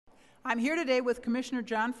I'm here today with Commissioner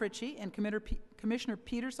John Fritchey and Commissioner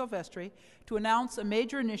Peter Silvestri to announce a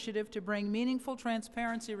major initiative to bring meaningful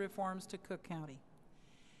transparency reforms to Cook County.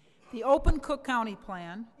 The Open Cook County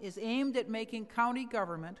Plan is aimed at making county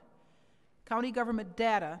government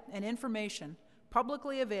data and information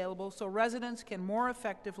publicly available so residents can more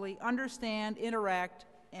effectively understand, interact,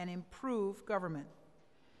 and improve government.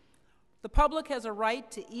 The public has a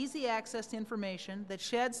right to easy access to information that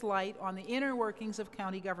sheds light on the inner workings of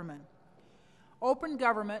county government. Open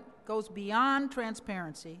government goes beyond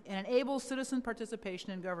transparency and enables citizen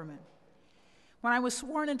participation in government. When I was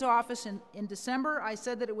sworn into office in December, I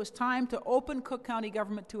said that it was time to open Cook County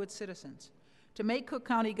government to its citizens, to make Cook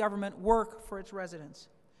County government work for its residents.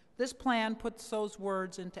 This plan puts those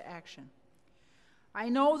words into action. I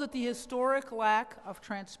know that the historic lack of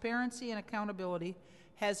transparency and accountability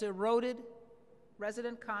has eroded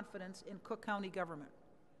resident confidence in Cook County government.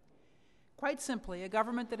 Quite simply, a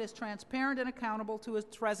government that is transparent and accountable to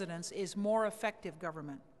its residents is more effective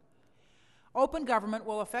government. Open government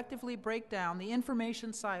will effectively break down the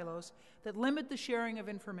information silos that limit the sharing of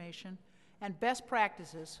information and best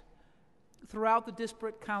practices throughout the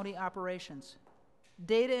disparate county operations.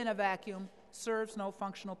 Data in a vacuum serves no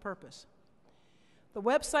functional purpose. The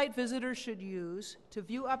website visitors should use to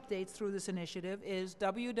view updates through this initiative is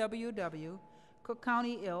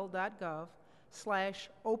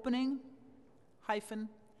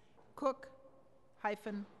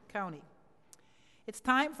www.cookcounty.gov/opening-cook-county. It's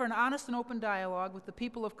time for an honest and open dialogue with the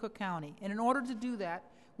people of Cook County, and in order to do that,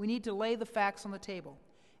 we need to lay the facts on the table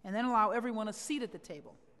and then allow everyone a seat at the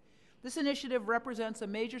table. This initiative represents a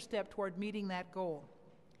major step toward meeting that goal.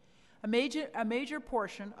 A major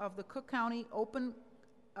portion of the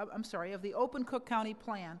the Open Cook County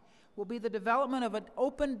Plan will be the development of an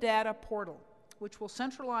open data portal, which will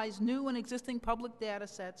centralize new and existing public data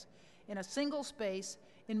sets in a single space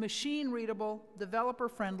in machine-readable,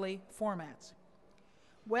 developer-friendly formats.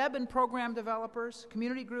 Web and program developers,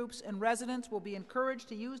 community groups, and residents will be encouraged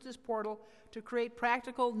to use this portal to create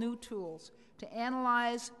practical new tools to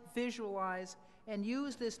analyze, visualize, and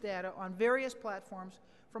use this data on various platforms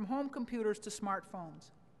from home computers to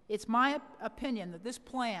smartphones. It's my opinion that this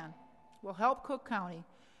plan will help Cook County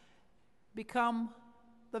become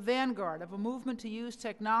the vanguard of a movement to use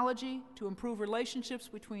technology to improve relationships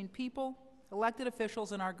between people, elected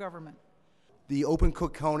officials, and our government. The Open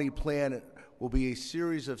Cook County Plan will be a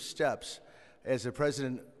series of steps, as the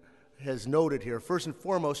President has noted here. First and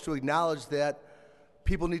foremost, to acknowledge that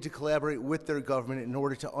people need to collaborate with their government in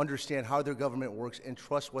order to understand how their government works and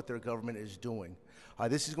trust what their government is doing.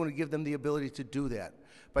 This is going to give them the ability to do that.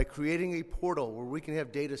 By creating a portal where we can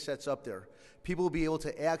have data sets up there, people will be able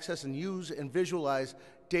to access and use and visualize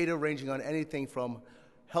data ranging on anything from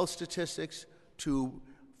health statistics to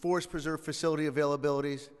forest preserve facility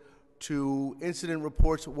availabilities, to incident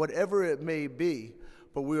reports, whatever it may be,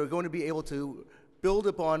 but we are going to be able to build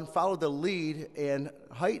upon, follow the lead, and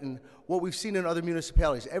heighten what we've seen in other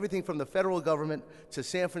municipalities. Everything from the federal government to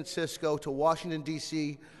San Francisco to Washington,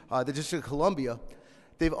 D.C., the District of Columbia,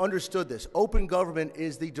 they've understood this. Open government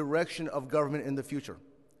is the direction of government in the future.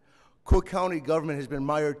 Cook County government has been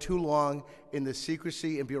mired too long in the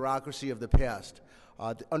secrecy and bureaucracy of the past.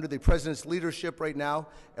 Under the President's leadership right now,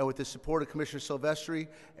 and with the support of Commissioner Silvestri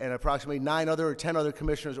and approximately 10 other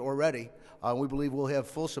commissioners already, we believe we'll have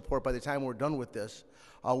full support by the time we're done with this.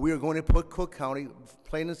 We are going to put Cook County,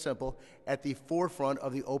 plain and simple, at the forefront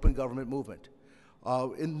of the open government movement.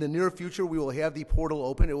 In the near future, we will have the portal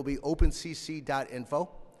open. It will be opencc.info.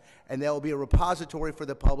 And that will be a repository for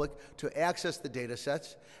the public to access the data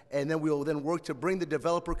sets, and then we will then work to bring the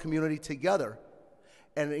developer community together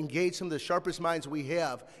and engage some of the sharpest minds we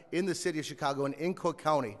have in the city of Chicago and in Cook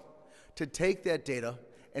County to take that data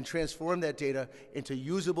and transform that data into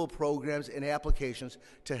usable programs and applications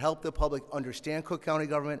to help the public understand Cook County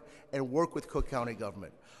government and work with Cook County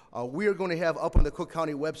government. We are going to have up on the Cook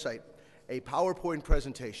County website a PowerPoint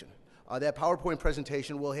presentation. That PowerPoint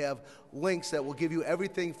presentation will have links that will give you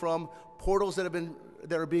everything from portals that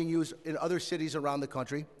are being used in other cities around the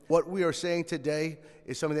country. What we are saying today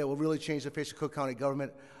is something that will really change the face of Cook County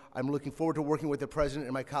government. I'm looking forward to working with the President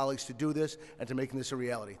and my colleagues to do this and to making this a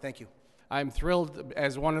reality. Thank you. I'm thrilled,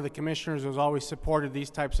 as one of the commissioners who's always supported these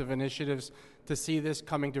types of initiatives, to see this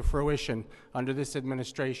coming to fruition under this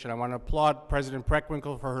administration. I want to applaud President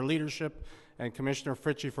Preckwinkle for her leadership and Commissioner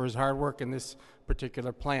Fritchey for his hard work in this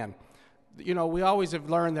particular plan. You know, we always have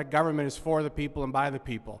learned that government is for the people and by the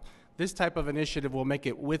people. This type of initiative will make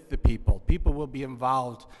it with the people. People will be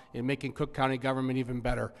involved in making Cook County government even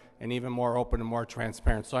better and even more open and more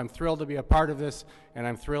transparent. So I'm thrilled to be a part of this, and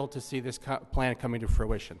I'm thrilled to see this plan coming to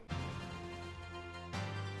fruition.